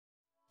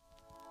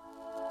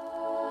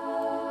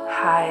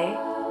Hi.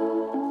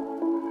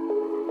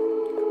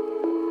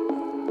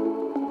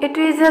 It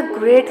is a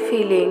great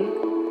feeling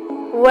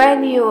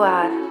when you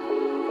are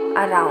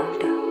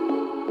around.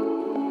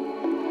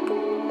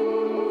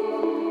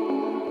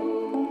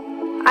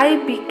 I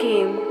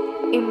became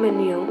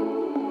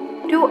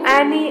immune to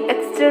any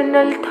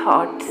external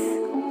thoughts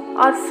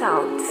or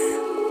sounds.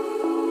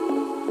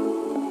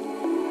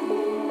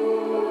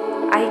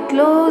 I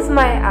close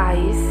my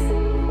eyes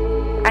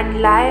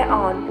and lie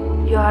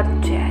on your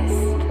chest.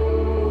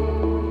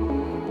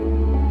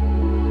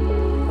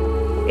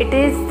 It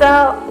is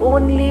the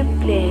only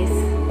place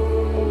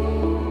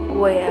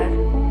where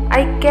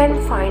I can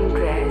find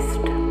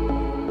rest.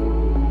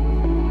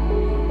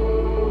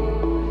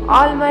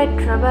 All my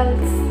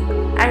troubles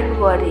and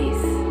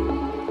worries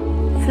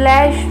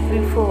flash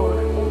before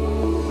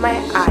my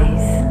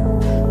eyes.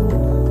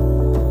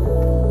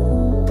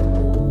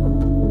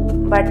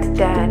 But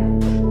then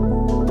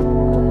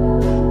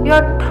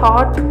your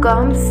thought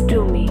comes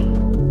to me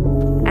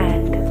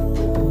and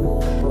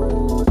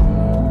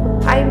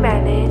I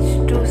manage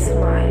to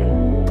smile.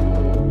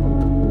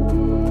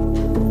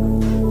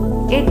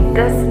 It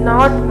does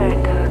not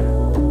matter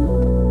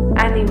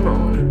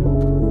anymore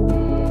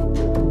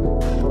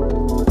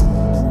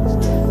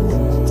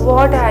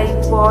what I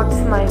watch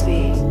my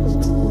way,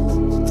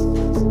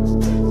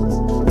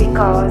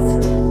 because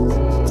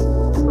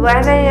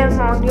when I am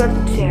on your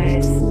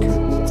chest,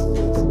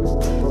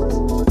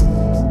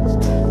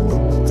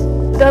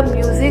 the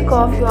music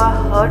of your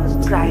heart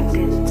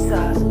brightens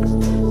up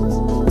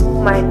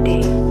my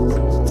day.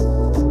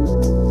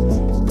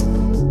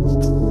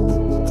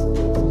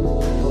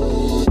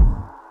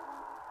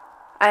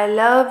 I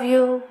love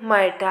you,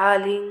 my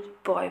darling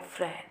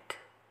boyfriend.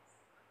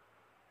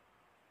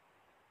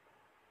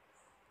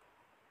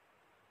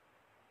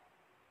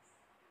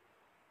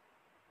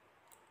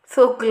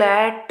 So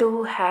glad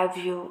to have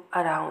you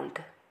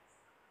around.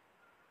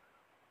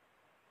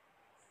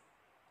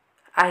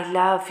 I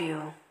love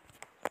you.